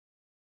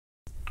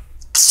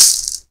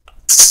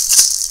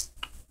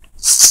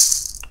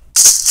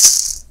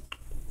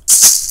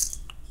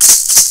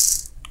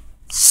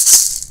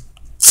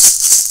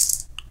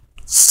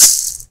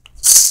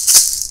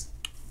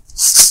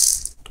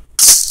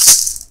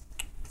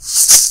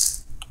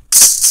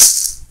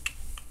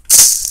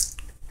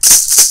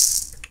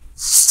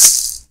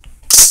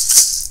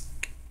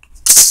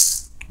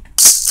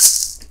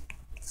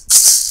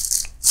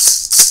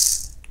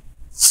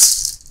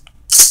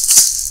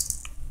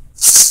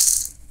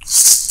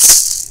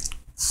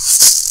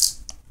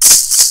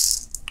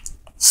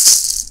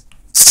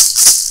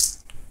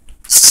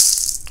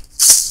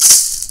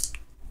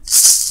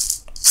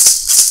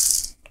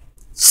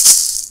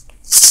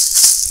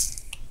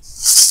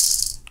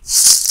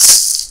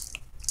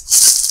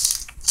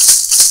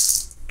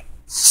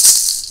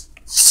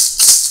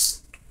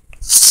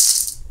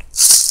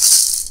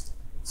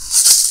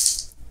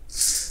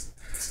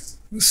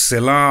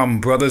Salam,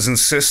 brothers and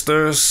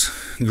sisters.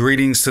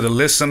 Greetings to the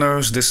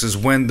listeners. This is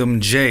Wendim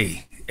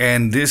J.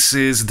 And this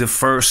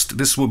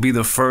will be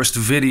the first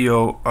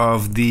video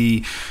of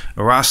the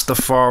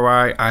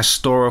Rastafari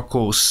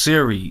I-storical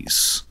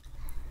series.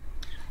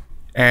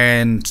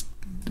 And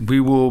we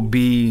will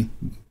be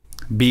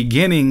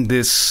beginning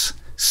this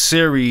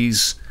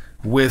series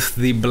with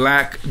the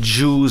Black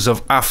Jews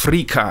of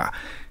Africa,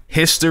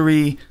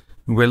 History,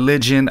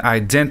 Religion,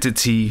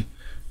 Identity,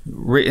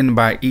 written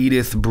by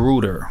Edith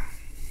Bruder.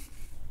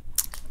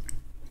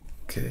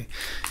 Okay,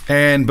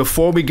 and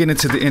before we get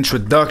into the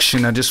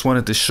introduction, I just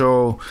wanted to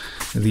show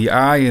the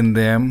I in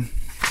them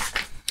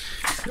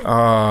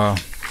a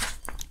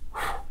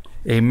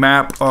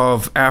map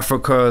of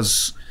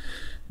Africa's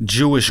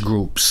Jewish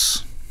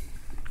groups.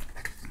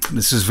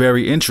 This is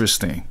very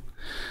interesting.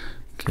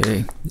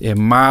 Okay,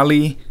 in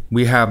Mali,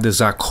 we have the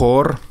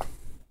Zakor.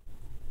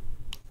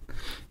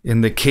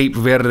 In the Cape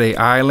Verde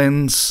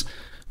Islands,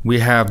 we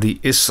have the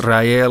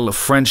Israel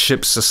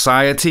Friendship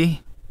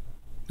Society.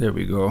 There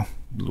we go.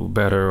 A little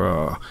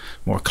better,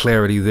 more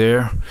clarity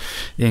there.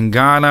 In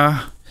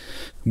Ghana,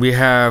 we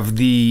have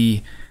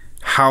the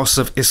House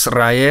of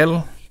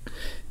Israel.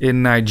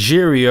 In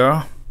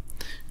Nigeria,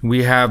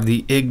 we have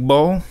the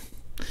Igbo.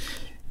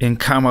 In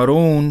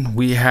Cameroon,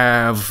 we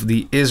have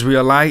the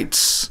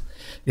Israelites.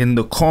 In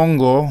the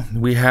Congo,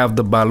 we have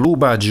the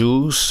Baluba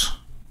Jews.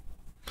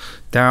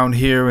 Down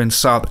here in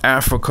South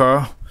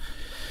Africa,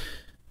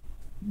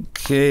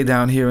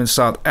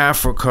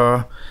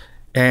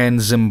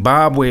 and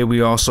Zimbabwe,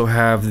 we also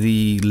have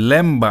the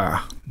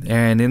Lemba.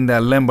 And in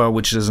that Lemba,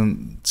 which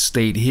doesn't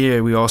state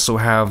here, we also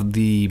have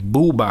the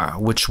Buba,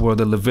 which were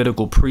the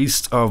Levitical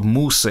priests of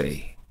Muse.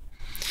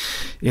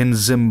 In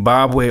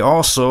Zimbabwe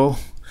also,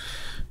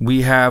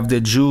 we have the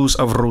Jews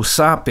of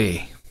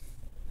Rusape.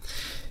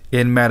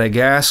 In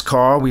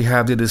Madagascar, we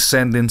have the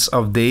descendants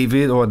of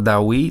David or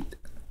Dawit.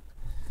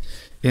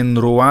 In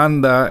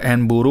Rwanda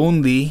and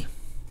Burundi,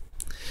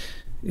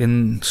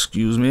 in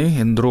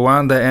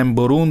Rwanda and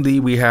Burundi,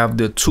 we have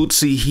the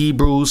Tutsi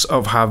Hebrews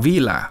of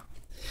Havila.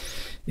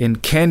 In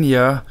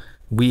Kenya,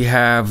 we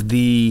have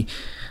the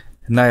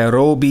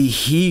Nairobi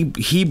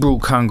Hebrew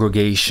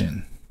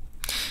congregation.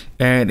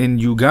 And in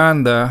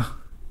Uganda,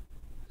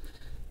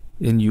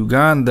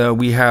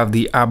 we have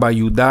the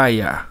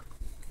Abayudaya.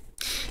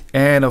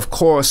 And of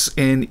course,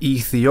 in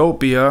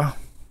Ethiopia,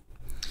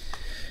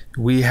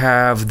 we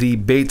have the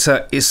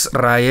Beta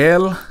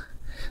Israel,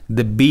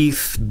 the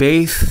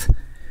Beth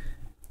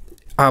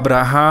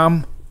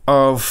Abraham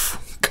of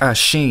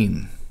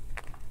Kashin.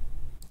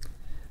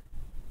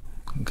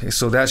 Okay,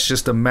 so that's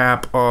just a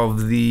map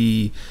of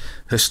the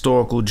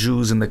historical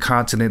Jews in the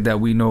continent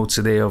that we know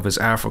today of as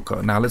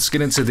Africa. Now let's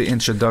get into the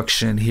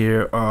introduction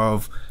here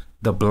of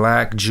the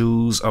Black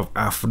Jews of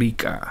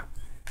Africa.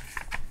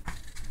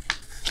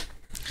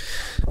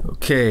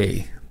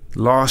 Okay,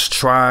 lost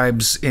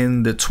tribes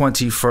in the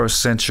 21st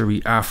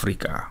century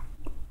Africa.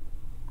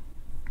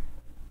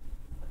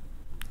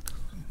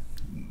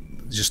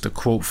 Just a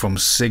quote from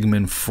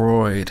Sigmund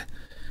Freud.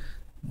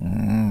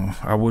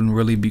 I wouldn't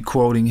really be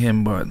quoting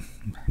him, but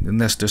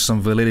unless there's some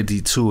validity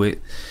to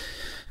it.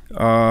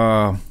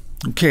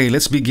 Okay,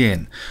 let's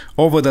begin.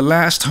 Over the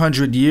last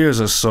 100 years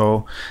or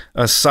so,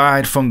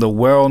 aside from the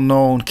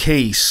well-known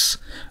case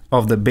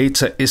of the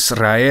Beta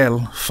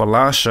Israel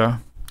Falasha,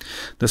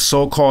 the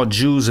so-called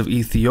Jews of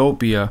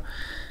Ethiopia,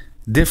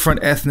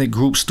 different ethnic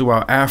groups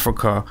throughout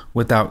Africa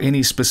without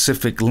any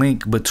specific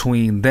link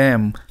between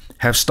them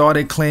have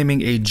started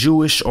claiming a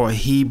Jewish or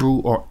Hebrew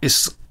or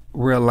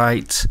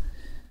Israelite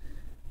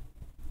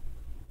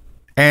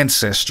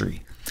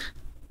ancestry.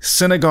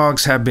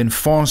 Synagogues have been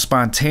formed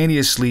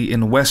spontaneously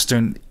in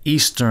Western,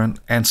 Eastern,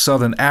 and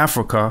Southern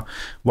Africa,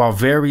 while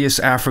various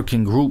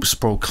African groups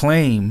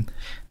proclaim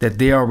that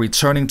they are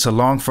returning to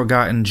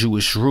long-forgotten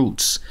Jewish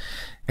roots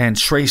and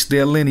trace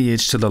their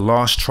lineage to the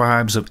lost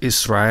tribes of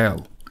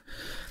Israel.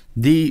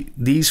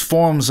 These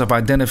forms of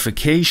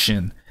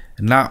identification,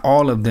 not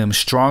all of them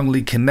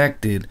strongly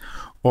connected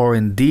or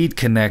indeed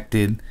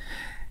connected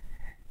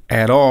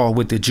at all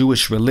with the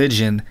Jewish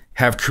religion,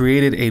 have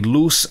created a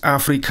loose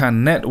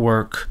African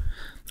network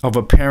of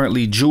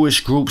apparently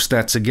Jewish groups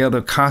that together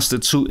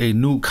constitute a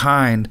new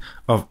kind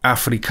of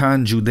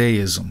African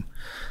Judaism.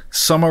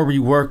 Some are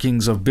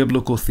reworkings of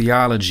biblical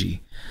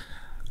theology.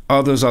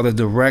 Others are the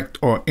direct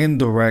or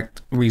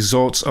indirect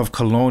results of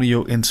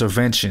colonial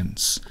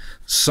interventions.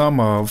 Some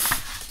of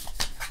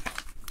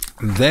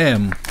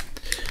them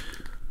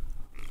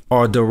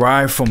are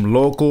derived from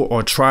local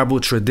or tribal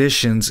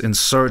traditions in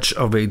search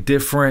of a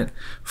different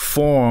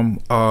form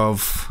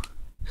of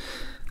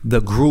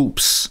the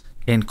groups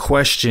in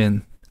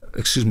question.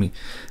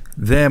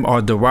 Them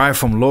are derived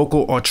from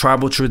local or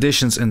tribal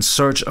traditions in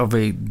search of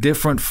a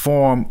different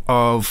form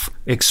of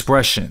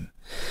expression.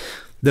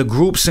 The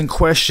groups in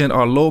question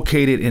are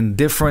located in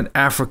different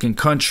African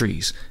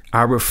countries.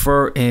 I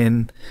refer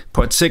in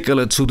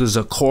particular to the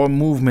Zakor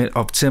movement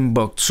of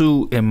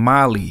Timbuktu in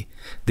Mali,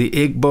 the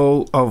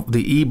Igbo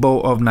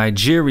of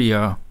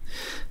Nigeria,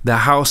 the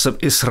House of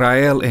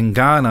Israel in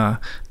Ghana,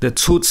 the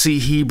Tutsi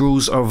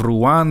Hebrews of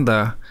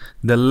Rwanda,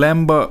 the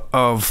Lemba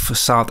of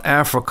South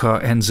Africa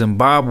and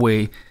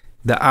Zimbabwe,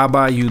 the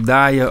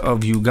Abayudaya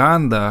of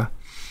Uganda,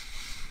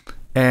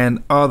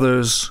 and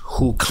others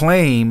who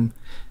claim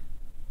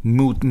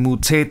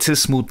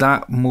mutatis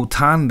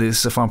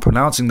mutandis, if I'm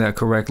pronouncing that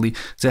correctly,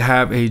 to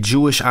have a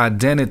Jewish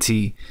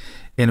identity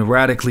in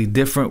radically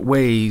different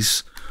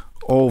ways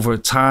over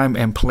time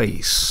and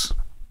place.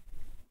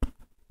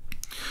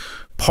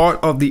 Part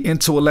of the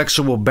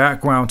intellectual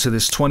background to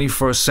this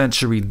 21st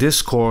century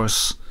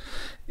discourse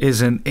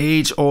is an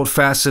age-old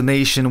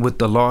fascination with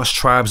the lost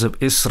tribes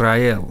of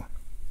Israel.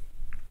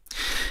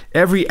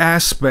 Every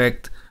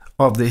aspect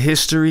of the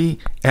history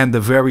and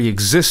the very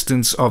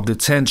existence of the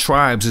 10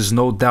 tribes is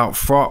no doubt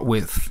fraught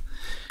with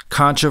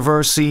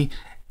controversy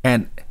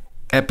and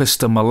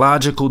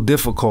epistemological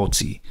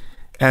difficulty.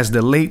 As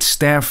the late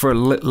Stanford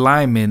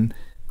Lyman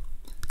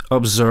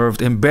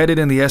observed, embedded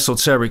in the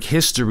esoteric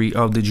history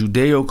of the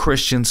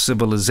Judeo-Christian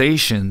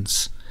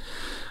civilizations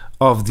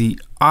of the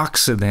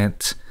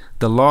Occident,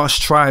 the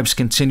lost tribes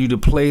continue to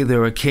play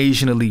their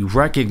occasionally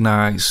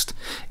recognized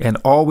and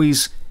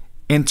always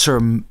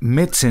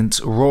intermittent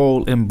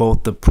role in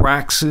both the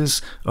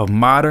praxis of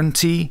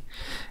modernity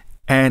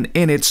and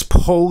in its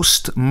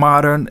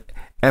postmodern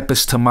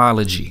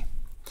epistemology.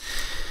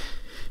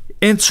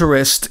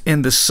 Interest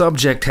in the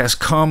subject has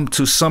come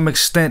to some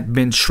extent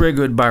been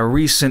triggered by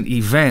recent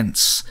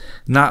events,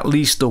 not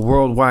least the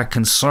worldwide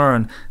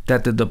concern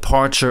that the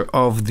departure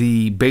of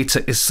the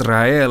Beta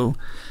Israel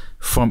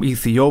from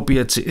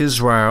Ethiopia to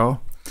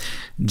Israel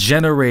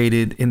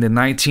generated in the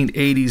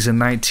 1980s and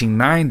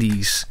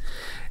 1990s,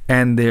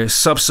 and their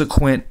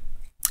subsequent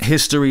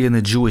history in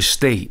the Jewish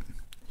state.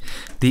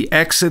 The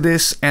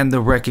exodus and the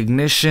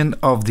recognition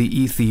of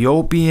the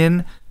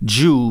Ethiopian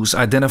Jews,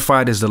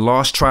 identified as the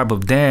lost tribe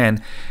of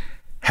Dan,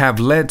 have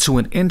led to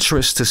an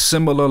interest to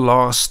similar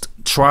lost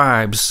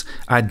tribes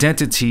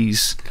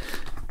identities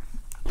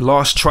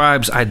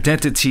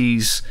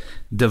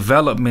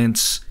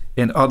developments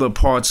in other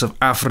parts of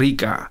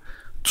Africa.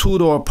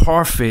 Tudor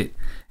Parfit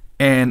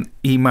and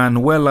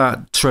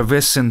Emanuela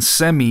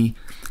Trevisan-Semi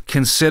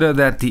consider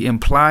that the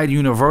implied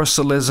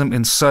universalism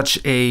in such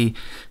a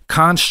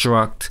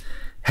construct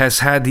has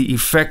had the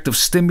effect of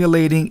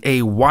stimulating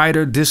a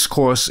wider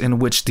discourse in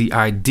which the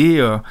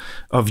idea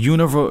of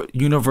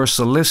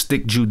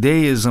universalistic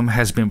Judaism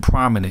has been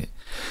prominent,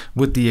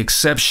 with the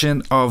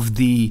exception of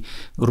the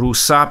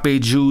Rusape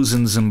Jews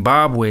in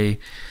Zimbabwe,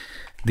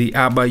 the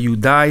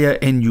Abayudaya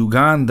in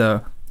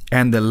Uganda,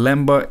 and the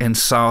Lemba in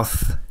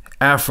South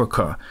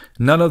Africa.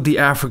 None of the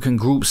African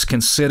groups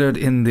considered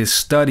in this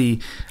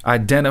study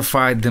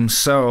identified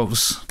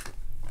themselves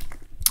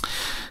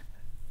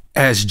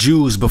as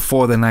Jews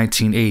before the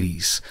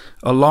 1980s.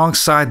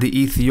 Alongside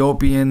the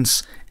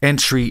Ethiopians'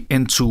 entry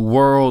into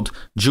world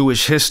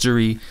Jewish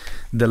history,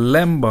 the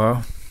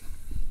Lemba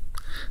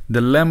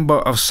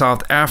of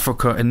South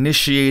Africa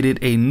initiated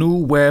a new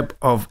web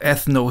of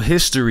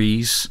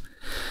ethnohistories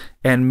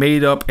and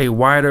made up a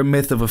wider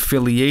myth of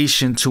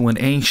affiliation to an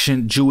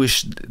ancient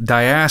Jewish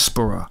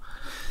diaspora.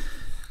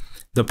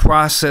 The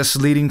process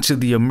leading to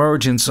the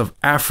emergence of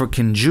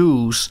African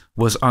Jews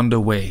was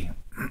underway.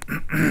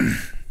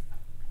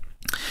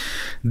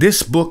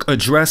 This book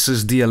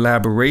addresses the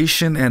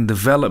elaboration and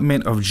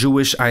development of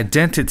Jewish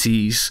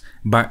identities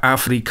by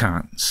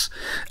Afrikaans.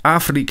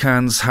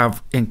 Afrikaans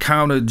have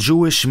encountered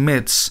Jewish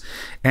myths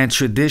and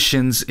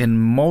traditions in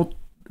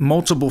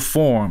multiple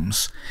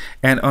forms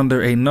and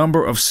under a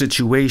number of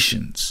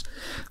situations.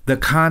 The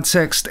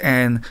context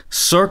and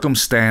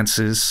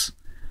circumstances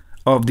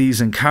of these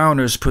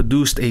encounters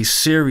produced a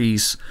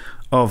series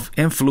of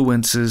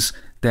influences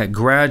that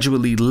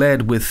gradually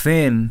led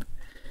within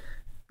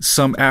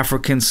some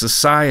African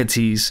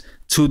societies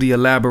to the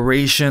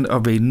elaboration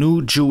of a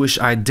new Jewish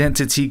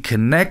identity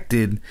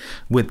connected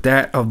with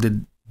that of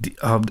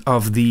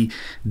the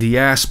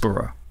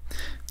diaspora.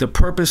 The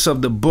purpose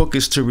of the book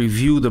is to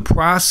review the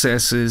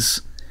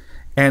processes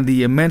and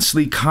the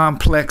immensely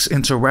complex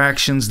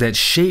interactions that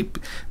shape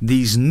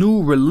these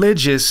new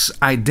religious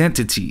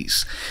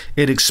identities.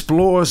 It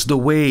explores the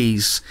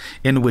ways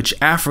in which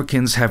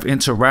Africans have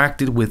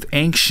interacted with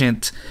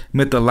ancient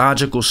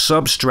mythological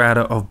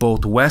substrata of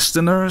both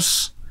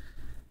Westerners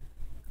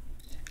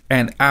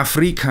and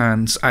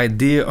Afrikaans'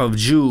 idea of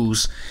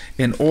Jews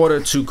in order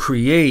to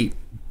create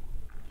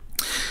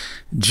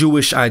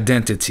Jewish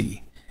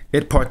identity.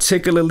 It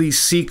particularly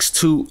seeks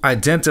to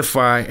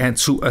identify and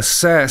to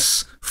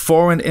assess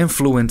foreign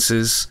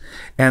influences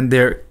and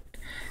their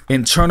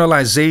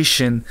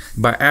internalization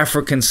by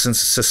African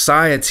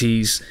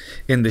societies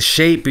in the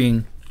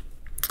shaping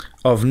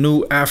of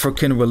new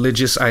African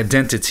religious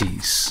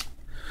identities.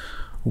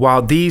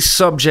 While these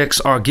subjects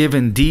are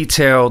given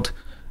detailed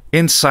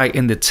insight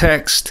in the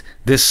text,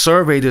 this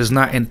survey does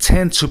not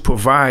intend to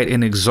provide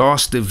an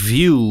exhaustive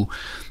view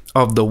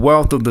of the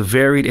wealth of the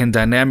varied and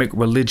dynamic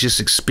religious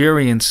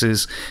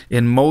experiences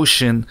in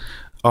motion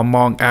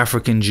among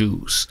African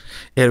Jews.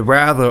 It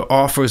rather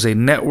offers a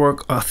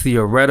network of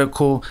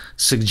theoretical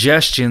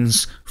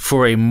suggestions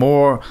for a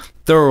more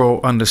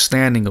thorough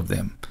understanding of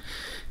them.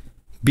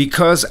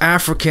 Because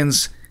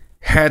Africans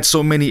had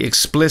so many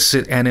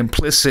explicit and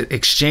implicit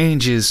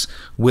exchanges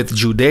with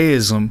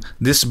Judaism,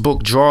 this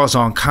book draws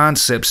on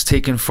concepts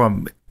taken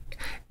from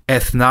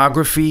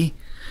ethnography,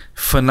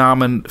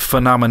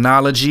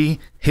 phenomenology,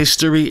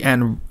 history,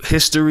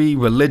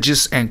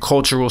 religious and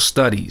cultural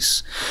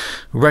studies.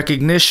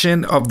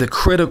 Recognition of the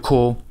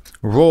critical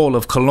role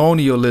of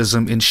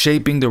colonialism in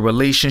shaping the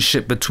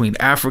relationship between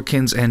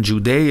Africans and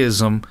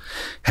Judaism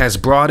has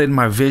broadened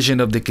my vision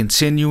of the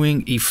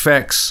continuing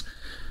effects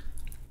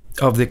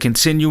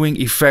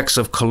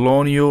of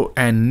colonial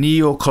and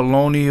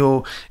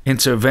neo-colonial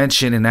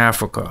intervention in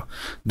Africa.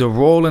 The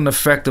role and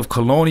effect of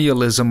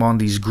colonialism on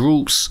these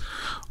groups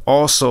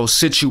also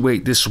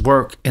situate this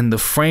work in the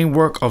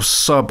framework of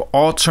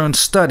subaltern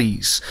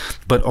studies,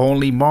 but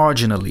only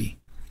marginally.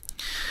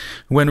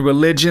 When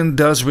religion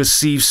does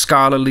receive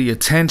scholarly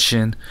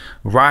attention,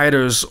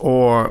 writers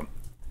or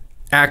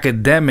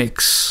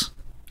academics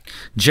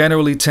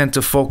generally tend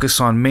to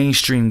focus on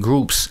mainstream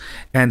groups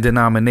and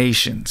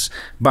denominations.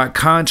 By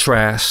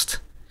contrast,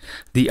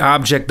 the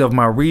object of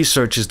my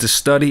research is the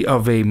study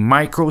of a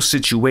micro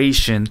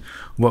situation,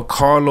 what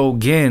Carlo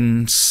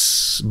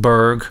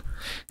Ginzburg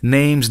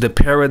names the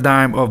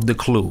paradigm of the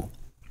clue.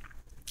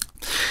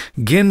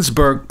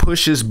 Ginzburg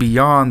pushes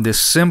beyond the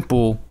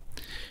simple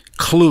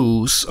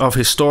clues of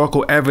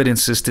historical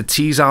evidences to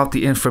tease out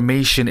the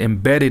information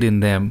embedded in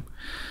them,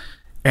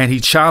 and he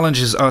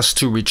challenges us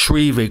to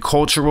retrieve a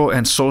cultural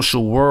and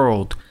social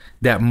world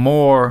that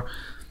more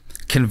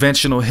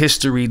conventional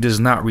history does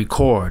not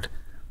record,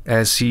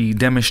 as he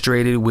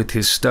demonstrated with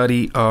his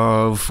study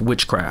of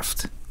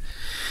witchcraft.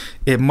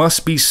 It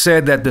must be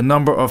said that the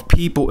number of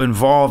people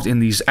involved in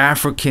these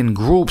African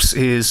groups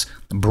is,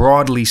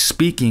 broadly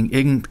speaking,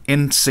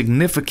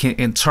 insignificant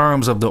in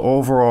terms of the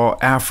overall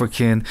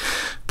African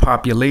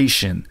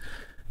population.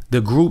 The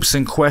groups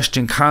in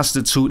question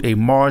constitute a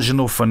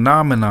marginal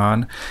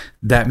phenomenon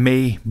that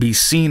may be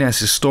seen as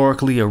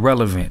historically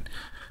irrelevant.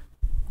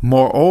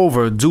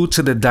 Moreover, due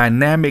to the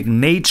dynamic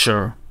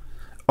nature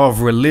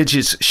of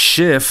religious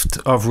shift,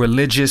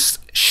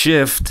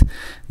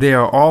 they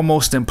are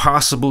almost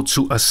impossible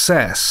to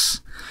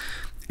assess.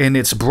 In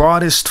its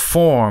broadest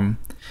form,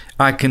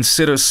 I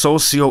consider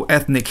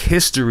socio-ethnic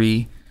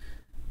history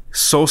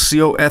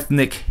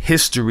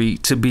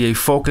to be a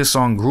focus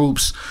on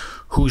groups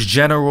whose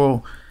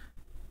general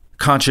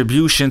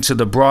contribution to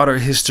the broader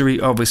history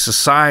of a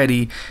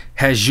society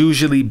has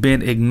usually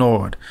been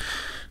ignored.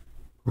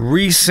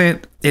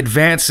 Recent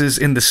advances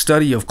in the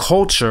study of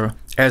culture,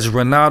 as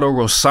Renato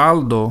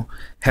Rosaldo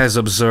has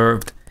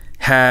observed,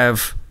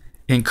 have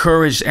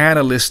encouraged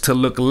analysts to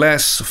look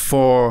less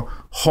for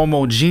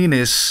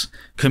homogeneous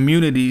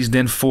communities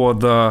than for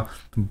the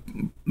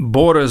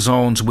border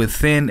zones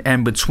within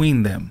and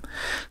between them.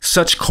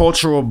 Such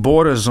cultural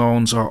border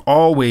zones are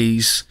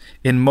always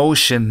in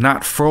motion,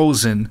 not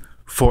frozen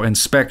for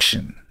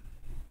inspection.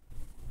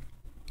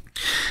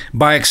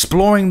 By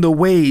exploring the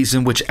ways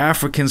in which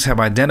Africans have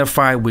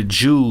identified with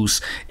Jews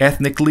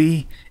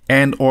ethnically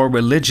and or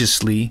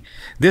religiously,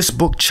 this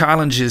book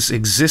challenges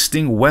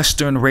existing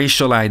Western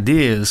racial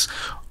ideas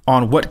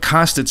on what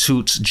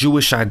constitutes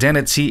Jewish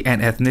identity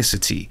and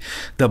ethnicity.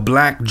 The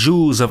Black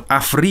Jews of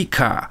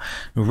Africa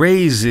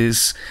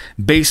raises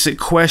basic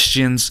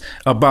questions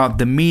about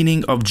the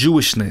meaning of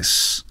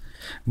Jewishness,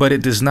 but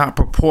it does not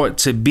purport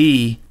to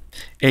be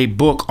a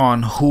book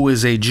on who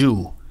is a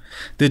Jew.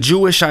 The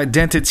Jewish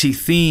identity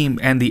theme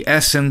and the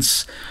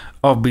essence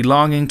of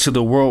belonging to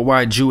the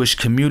worldwide Jewish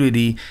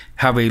community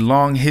have a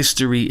long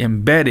history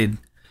embedded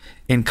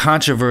in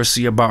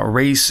controversy about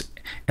race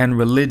and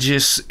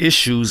religious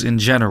issues in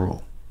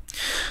general.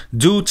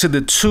 Due to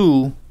the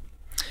two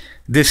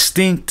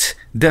distinct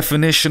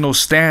definitional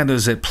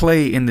standards at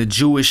play in the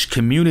Jewish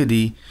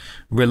community,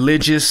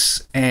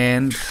 religious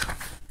and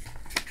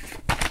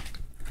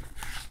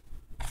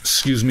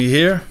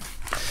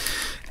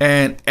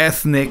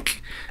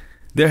ethnic,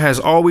 there has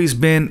always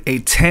been a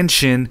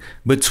tension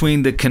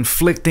between the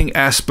conflicting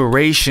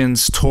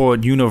aspirations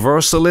toward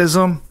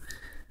universalism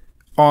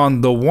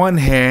on the one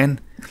hand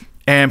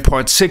and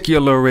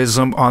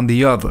particularism on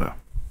the other.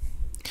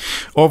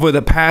 Over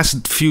the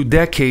past few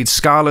decades,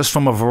 scholars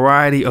from a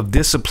variety of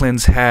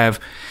disciplines have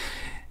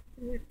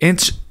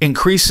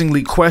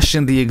increasingly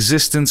questioned the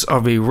existence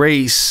of a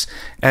race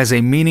as a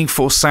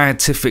meaningful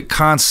scientific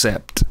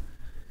concept.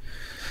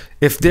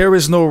 If there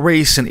is no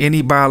race in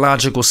any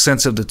biological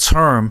sense of the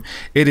term,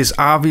 it is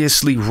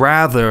obviously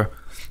rather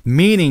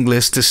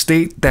meaningless to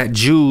state that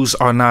Jews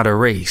are not a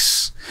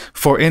race.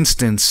 For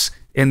instance,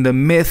 in the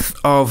myth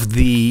of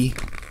the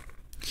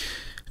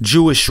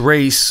Jewish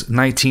Race,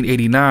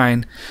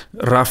 1989,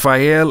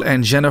 Raphael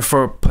and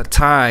Jennifer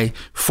Patai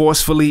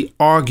forcefully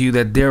argue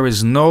that there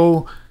is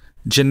no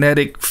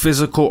genetic,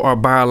 physical, or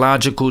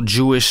biological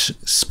Jewish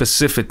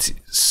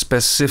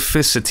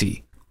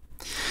specificity.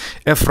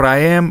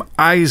 Ephraim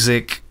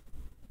Isaac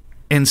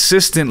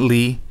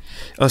insistently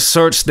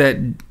asserts that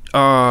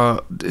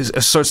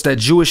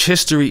Jewish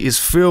history is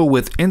filled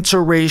with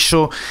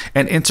interracial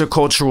and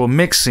intercultural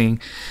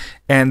mixing,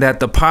 and that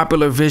the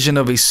popular vision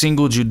of a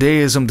single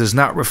Judaism does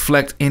not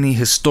reflect any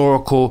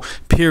historical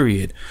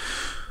period.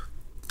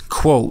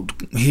 Quote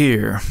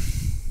here: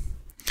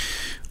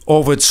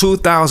 over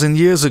 2,000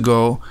 years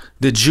ago,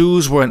 the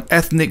Jews were an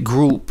ethnic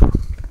group,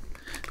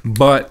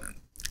 but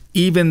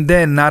even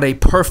then not a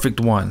perfect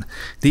one.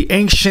 The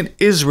ancient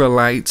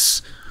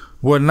Israelites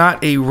were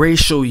not a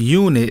racial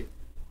unit,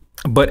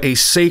 but a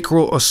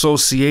sacral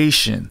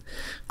association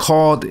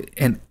called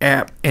an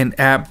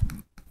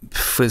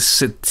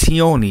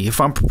apphysitioni,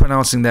 if I'm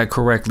pronouncing that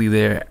correctly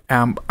there,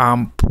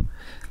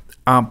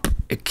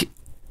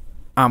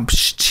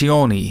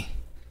 amphistioni,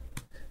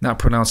 not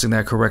pronouncing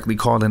that correctly,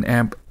 called an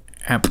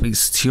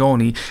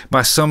amphistioni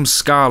by some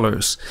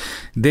scholars.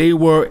 They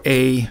were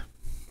a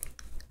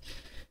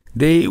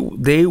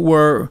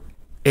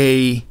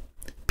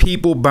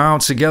people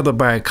bound together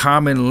by a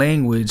common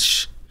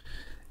language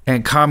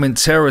and common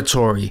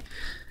territory,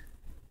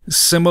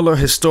 similar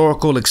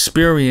historical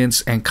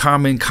experience, and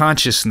common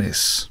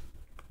consciousness.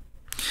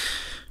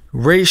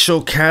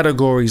 Racial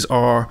categories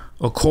are,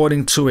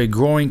 according to a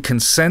growing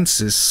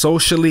consensus,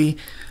 socially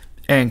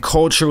and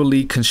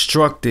culturally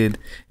constructed,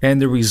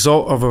 and the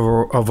result of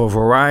a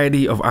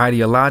variety of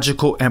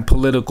ideological and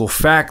political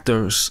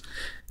factors,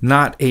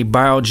 not a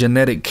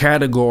biogenetic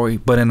category,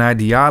 but an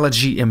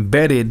ideology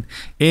embedded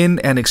in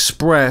and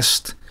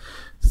expressed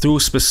through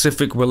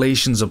specific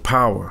relations of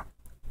power.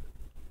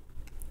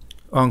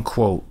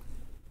 Unquote.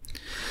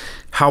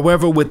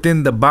 However,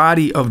 within the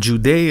body of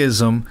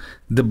Judaism,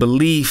 the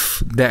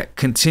belief that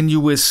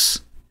continuous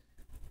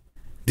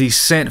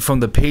descent from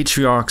the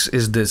patriarchs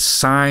is the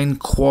sine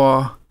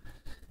qua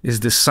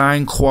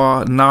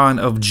non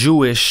of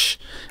Jewish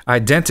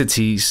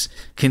identities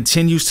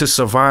continues to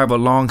survive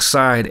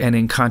alongside and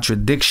in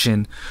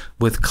contradiction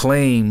with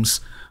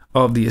claims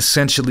of the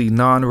essentially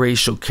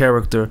non-racial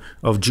character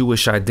of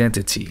Jewish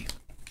identity.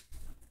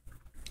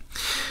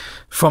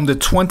 From the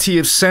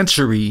 20th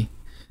century,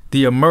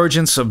 the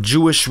emergence of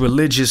Jewish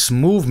religious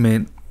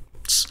movements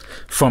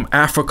from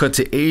Africa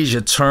to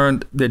Asia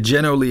turned the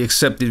generally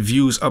accepted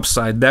views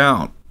upside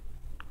down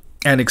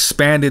and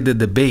expanded the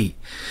debate.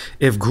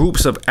 If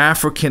groups of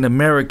African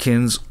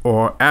Americans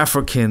or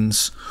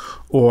Africans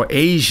or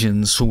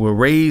Asians who were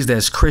raised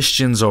as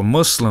Christians or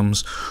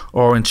Muslims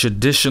or in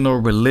traditional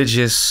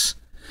religions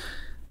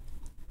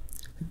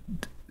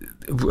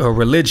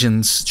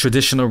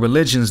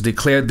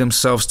declared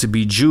themselves to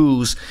be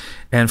Jews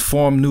and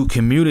formed new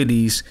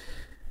communities,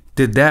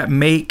 did that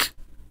make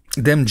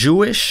them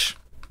Jewish?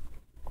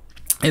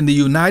 In the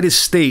United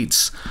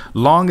States,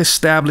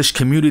 long-established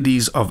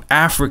communities of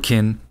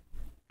African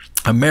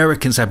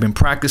Americans have been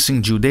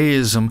practicing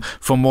Judaism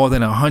for more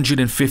than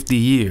 150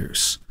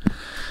 years.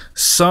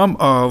 Some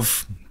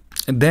of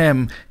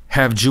them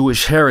have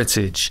Jewish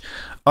heritage.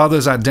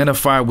 Others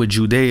identify with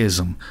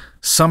Judaism.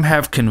 Some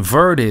have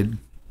converted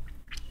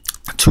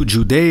to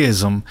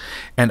Judaism,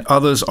 and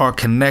others are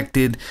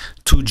connected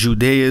to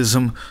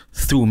Judaism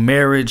through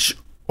marriage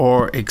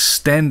or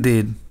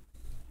extended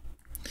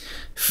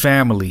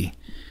family.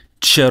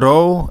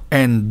 Chero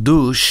and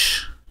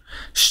Dush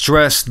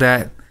stress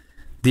that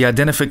the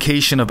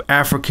identification of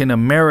African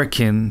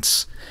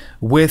Americans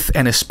with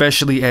and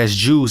especially as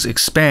Jews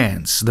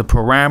expands the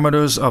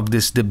parameters of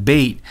this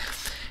debate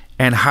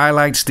and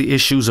highlights the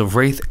issues of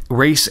race,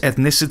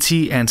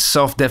 ethnicity, and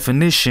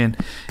self-definition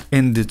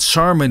in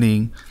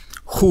determining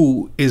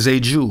who is a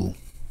Jew.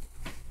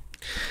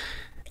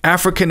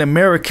 African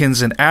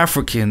Americans and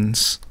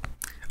Africans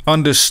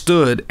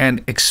understood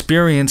and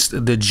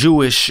experienced the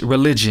Jewish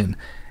religion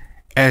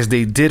as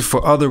they did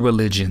for other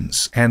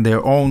religions and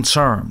their own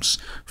terms.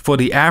 For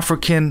the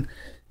African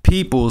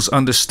peoples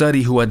under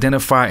study who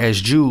identify as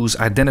Jews,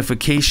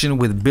 identification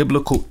with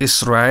biblical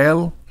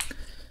Israel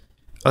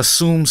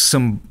assumes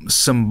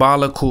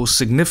symbolical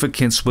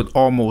significance with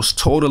almost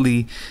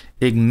totally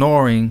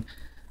ignoring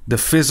the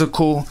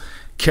physical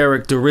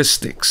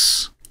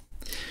characteristics.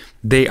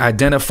 They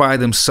identify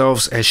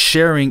themselves as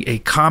sharing a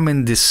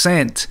common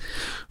descent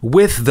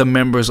with the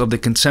members of the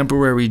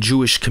contemporary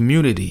Jewish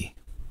community.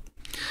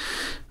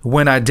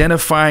 When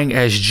identifying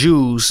as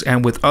Jews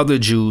and with other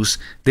Jews,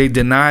 they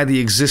deny the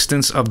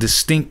existence of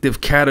distinctive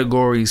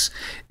categories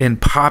in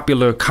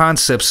popular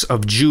concepts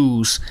of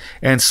Jews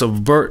and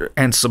subvert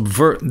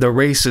the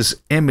race's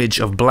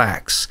image of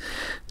blacks.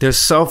 Their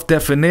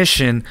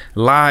self-definition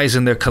lies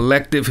in their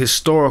collective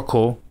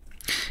historical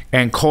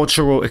and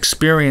cultural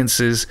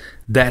experiences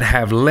that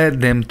have led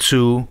them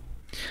to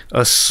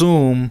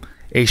assume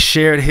a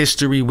shared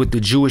history with the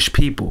Jewish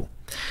people.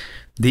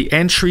 The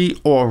entry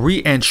or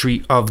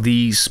re-entry of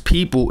these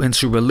people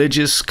into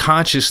religious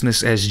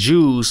consciousness as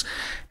Jews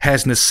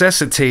has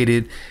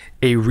necessitated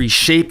a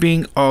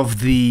reshaping of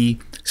the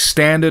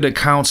standard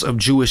accounts of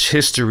Jewish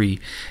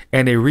history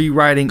and a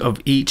rewriting of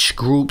each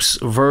group's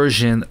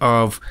version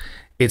of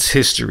its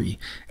history.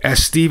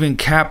 As Stephen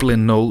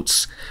Kaplan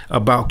notes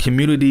about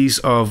communities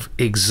of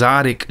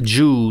exotic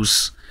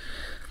Jews,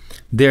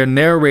 their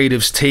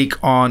narratives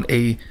take on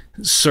a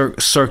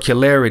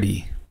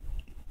circularity.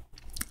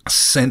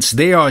 Since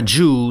they are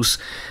Jews,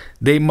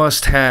 they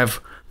must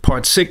have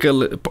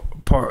participated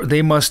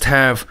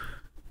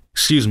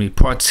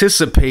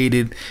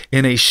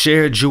in a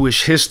shared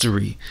Jewish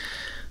history.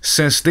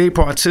 Since they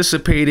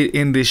participated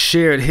in this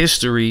shared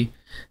history,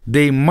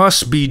 they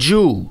must be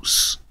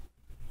Jews.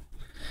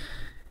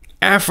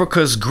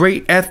 Africa's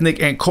great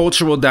ethnic and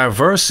cultural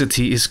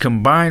diversity is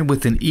combined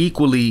with an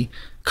equally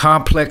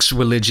complex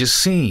religious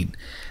scene.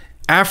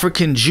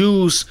 African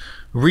Jews'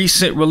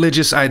 recent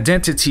religious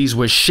identities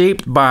were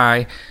shaped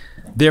by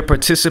their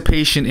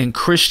participation in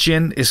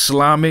Christian,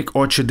 Islamic,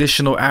 or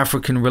traditional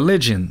African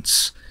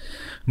religions.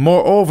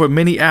 Moreover,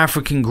 many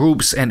African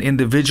groups and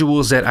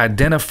individuals that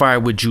identify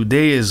with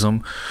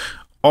Judaism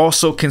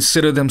also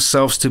consider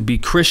themselves to be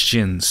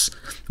Christians,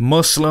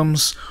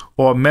 Muslims,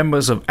 or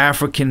members of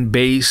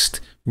African-based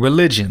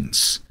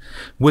religions.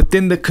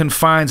 Within the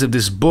confines of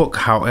this book,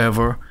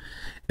 however,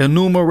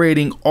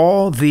 enumerating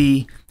all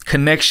the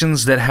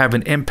connections that have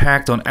an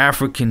impact on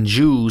African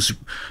Jews'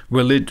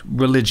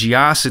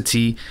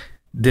 religiosity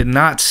did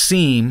not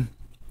seem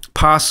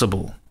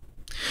possible.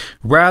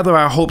 Rather,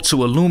 I hope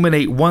to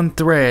illuminate one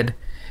thread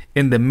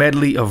in the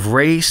medley of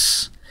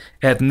race,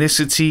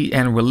 ethnicity,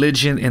 and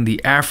religion in the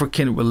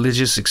African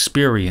religious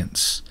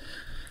experience.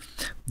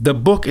 The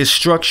book is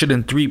structured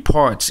in 3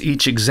 parts,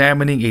 each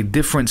examining a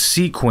different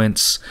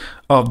sequence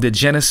of the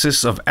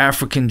genesis of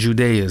African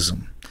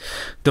Judaism.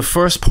 The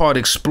first part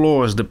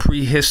explores the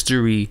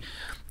prehistory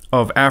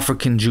of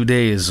African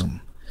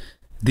Judaism.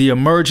 The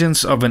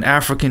emergence of an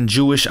African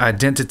Jewish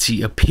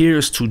identity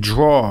appears to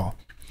draw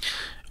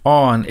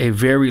on a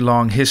very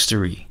long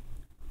history.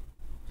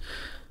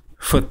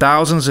 For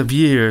thousands of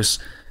years,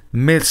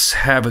 myths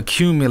have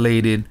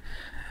accumulated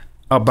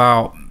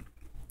about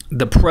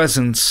the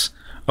presence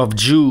of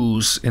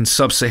Jews in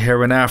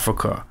sub-Saharan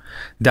Africa,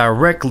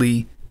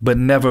 directly but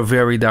never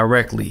very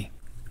directly,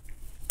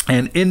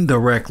 and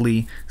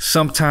indirectly,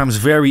 sometimes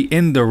very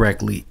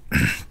indirectly.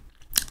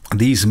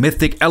 These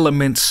mythic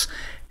elements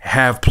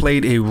have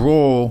played a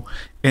role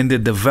in the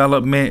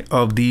development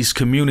of these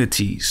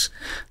communities.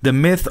 The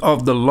myth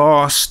of the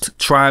lost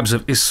tribes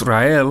of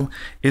Israel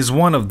is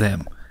one of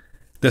them.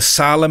 The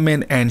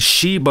Solomon and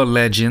Sheba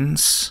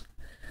legends,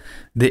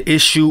 the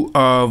issue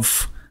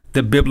of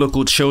the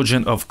biblical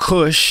children of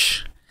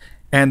Cush,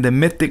 and the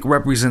mythic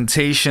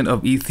representation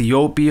of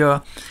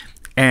Ethiopia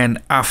and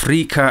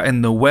Africa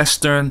in the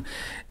Western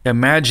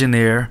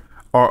imaginaire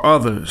are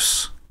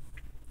others.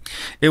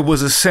 It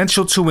was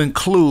essential to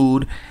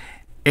include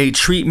a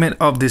treatment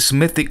of this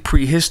mythic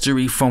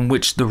prehistory from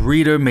which the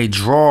reader may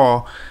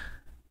draw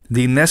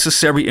the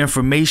necessary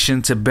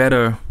information to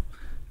better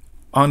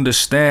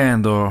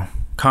understand or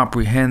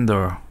comprehend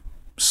or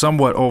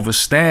somewhat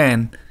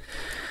overstand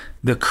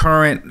the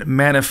current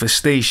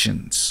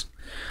manifestations.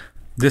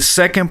 The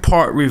second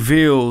part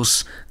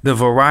reveals the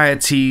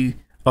variety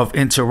of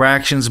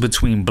interactions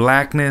between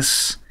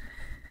blackness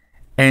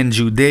and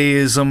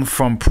Judaism,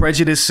 from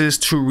prejudices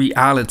to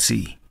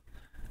reality.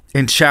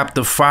 In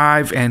chapter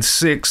 5 and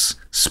 6,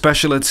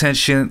 special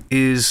attention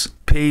is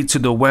paid to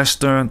the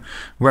Western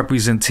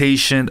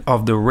representation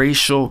of the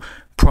racial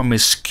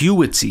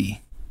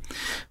promiscuity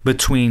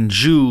between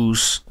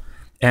Jews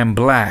and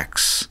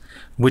blacks,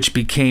 which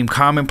became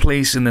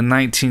commonplace in the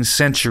 19th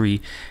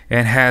century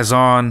and has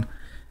on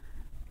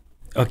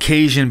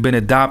occasion been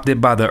adopted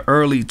by the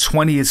early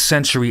 20th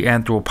century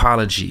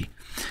anthropology.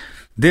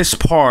 This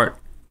part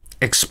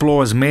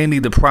explores mainly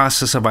the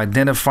process of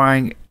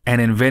identifying and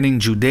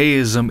inventing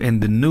Judaism in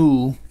the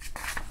New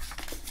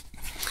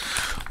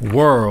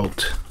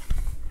World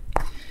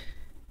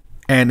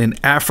and in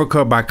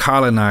Africa by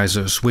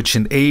colonizers, which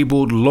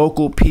enabled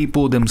local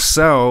people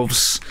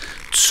themselves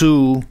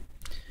to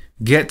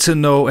get to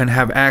know and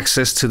have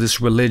access to this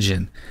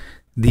religion.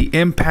 The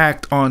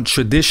impact on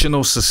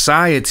traditional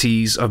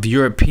societies of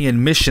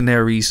European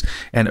missionaries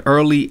and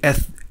early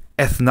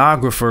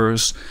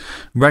ethnographers,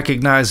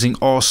 recognizing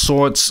all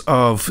sorts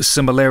of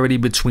similarity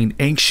between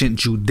ancient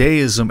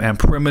Judaism and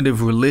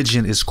primitive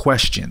religion, is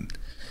questioned.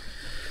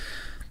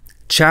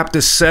 Chapter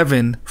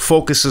 7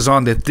 focuses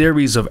on the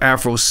theories of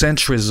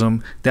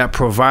Afrocentrism that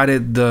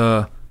provided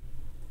the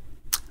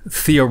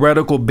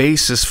theoretical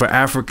basis for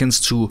Africans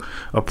to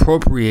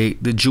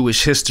appropriate the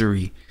Jewish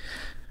history.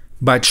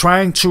 By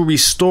trying to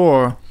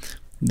restore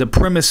the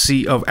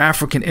primacy of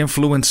African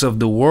influence of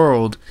the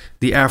world,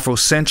 the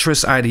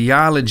Afrocentrist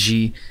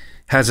ideology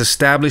has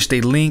established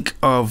a link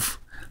of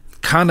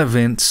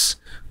connivance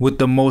with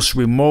the most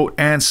remote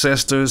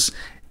ancestors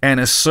and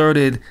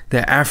asserted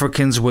that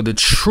Africans were the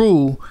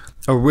true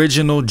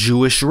original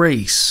Jewish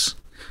race.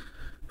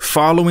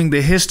 Following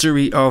the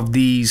history of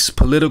these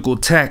political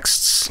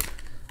texts,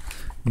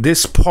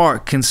 this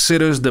part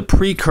considers the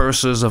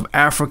precursors of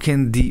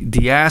African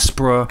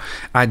diaspora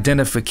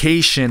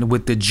identification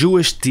with the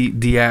Jewish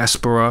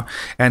diaspora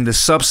and the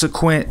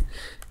subsequent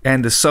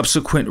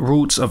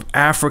roots of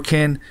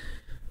African,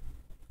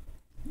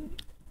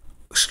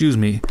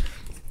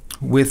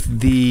 with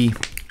the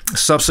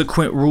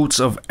subsequent roots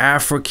of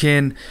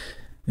African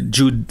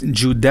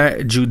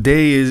Judaizing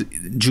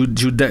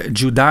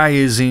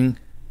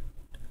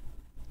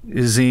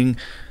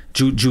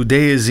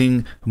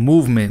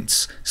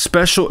movements.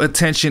 Special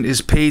attention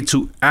is paid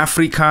to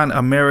African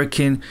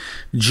American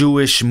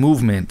Jewish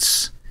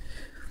movements.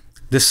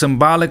 The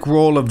symbolic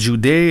role of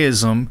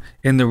Judaism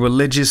in the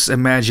religious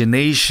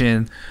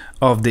imagination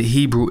of the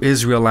Hebrew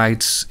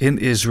Israelites in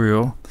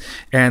Israel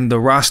and the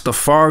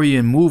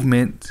Rastafarian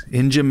movement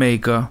in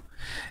Jamaica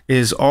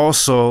is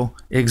also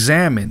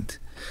examined.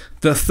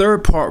 The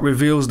third part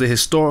reveals the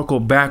historical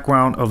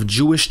background of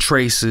Jewish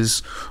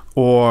traces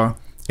or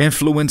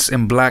influence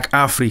in Black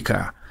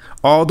Africa.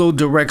 Although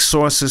direct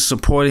sources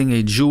supporting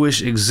a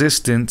Jewish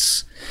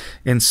existence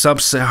in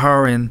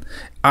sub-Saharan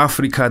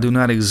Africa do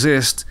not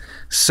exist,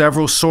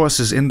 several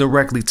sources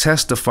indirectly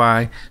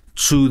testify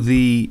to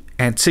the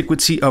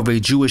antiquity of a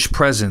Jewish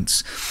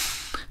presence,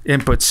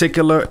 in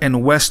particular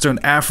in Western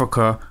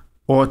Africa,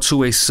 or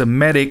to a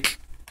Semitic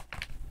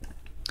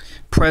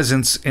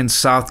presence in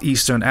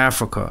Southeastern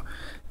Africa.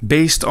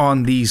 Based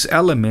on these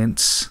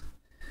elements,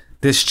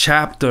 this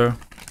chapter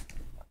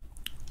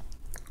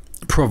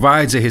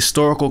provides a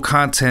historical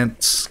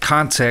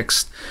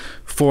context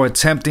for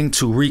attempting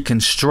to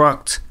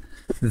reconstruct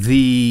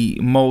the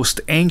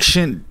most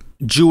ancient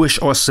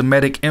Jewish or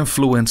Semitic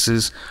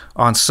influences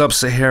on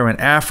sub-Saharan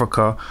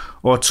Africa,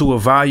 or to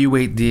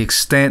evaluate the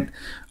extent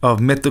of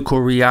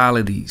mythical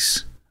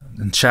realities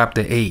in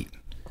chapter 8.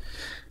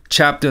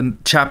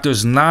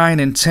 Chapters 9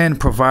 and 10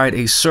 provide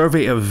a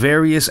survey of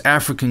various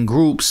African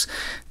groups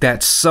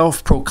that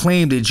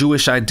self-proclaimed a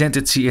Jewish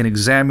identity and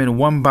examine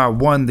one by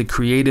one the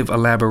creative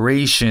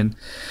elaboration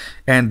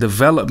and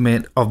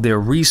development of their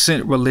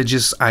recent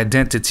religious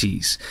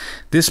identities.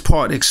 This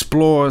part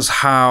explores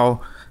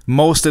how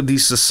most of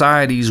these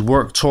societies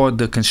work toward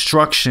the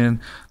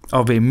construction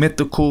of a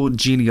mythical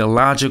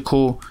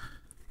genealogical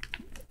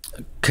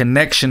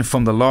connection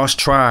from the lost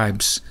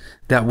tribes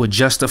that would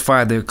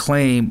justify their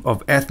claim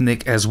of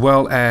ethnic as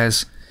well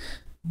as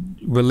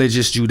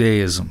religious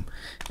Judaism.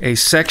 A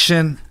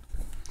section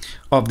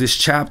of this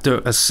chapter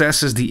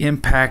assesses the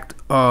impact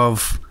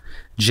of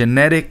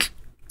genetic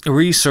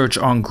research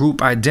on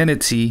group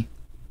identity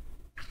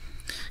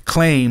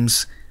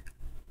claims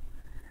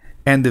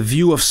and the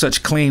view of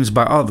such claims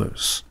by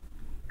others.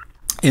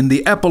 In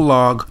the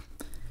epilogue,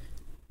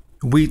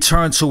 we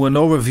turn to an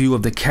overview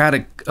of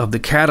the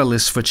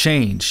catalyst for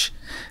change.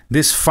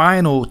 This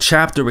final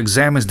chapter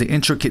examines the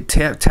intricate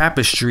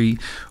tapestry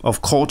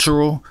of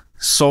cultural,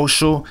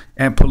 social,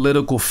 and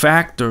political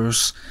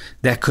factors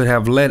that could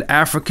have led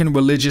African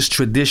religious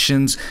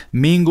traditions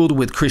mingled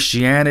with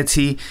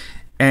Christianity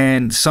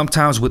and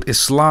sometimes with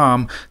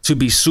Islam to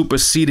be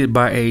superseded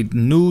by a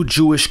new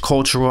Jewish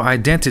cultural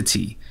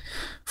identity.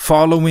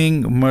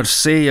 Following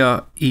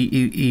Mircea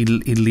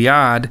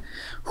Eliade,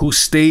 who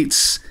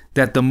states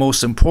that the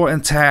most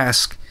important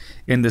task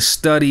in the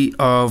study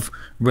of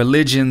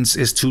religions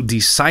is to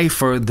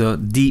decipher the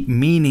deep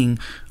meaning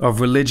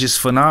of religious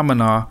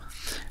phenomena,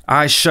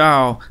 I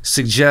shall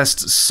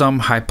suggest some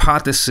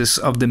hypothesis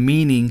of the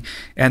meaning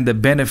and the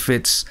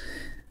benefits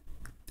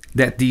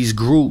that these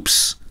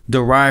groups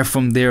derive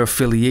from their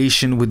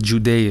affiliation with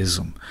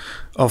Judaism.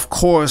 Of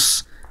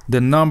course,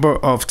 the number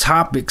of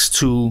topics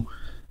to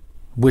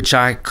which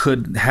I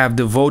could have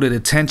devoted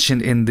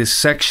attention in this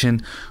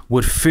section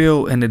would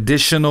fill an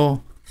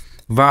additional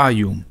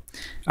volume.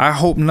 I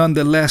hope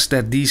nonetheless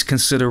that these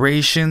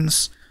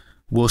considerations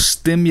will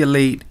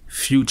stimulate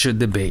future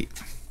debate.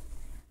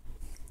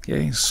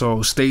 Okay,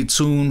 so stay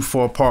tuned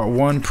for part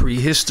 1,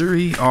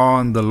 prehistory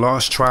on the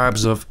lost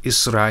tribes of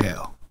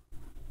Israel.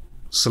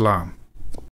 Salam.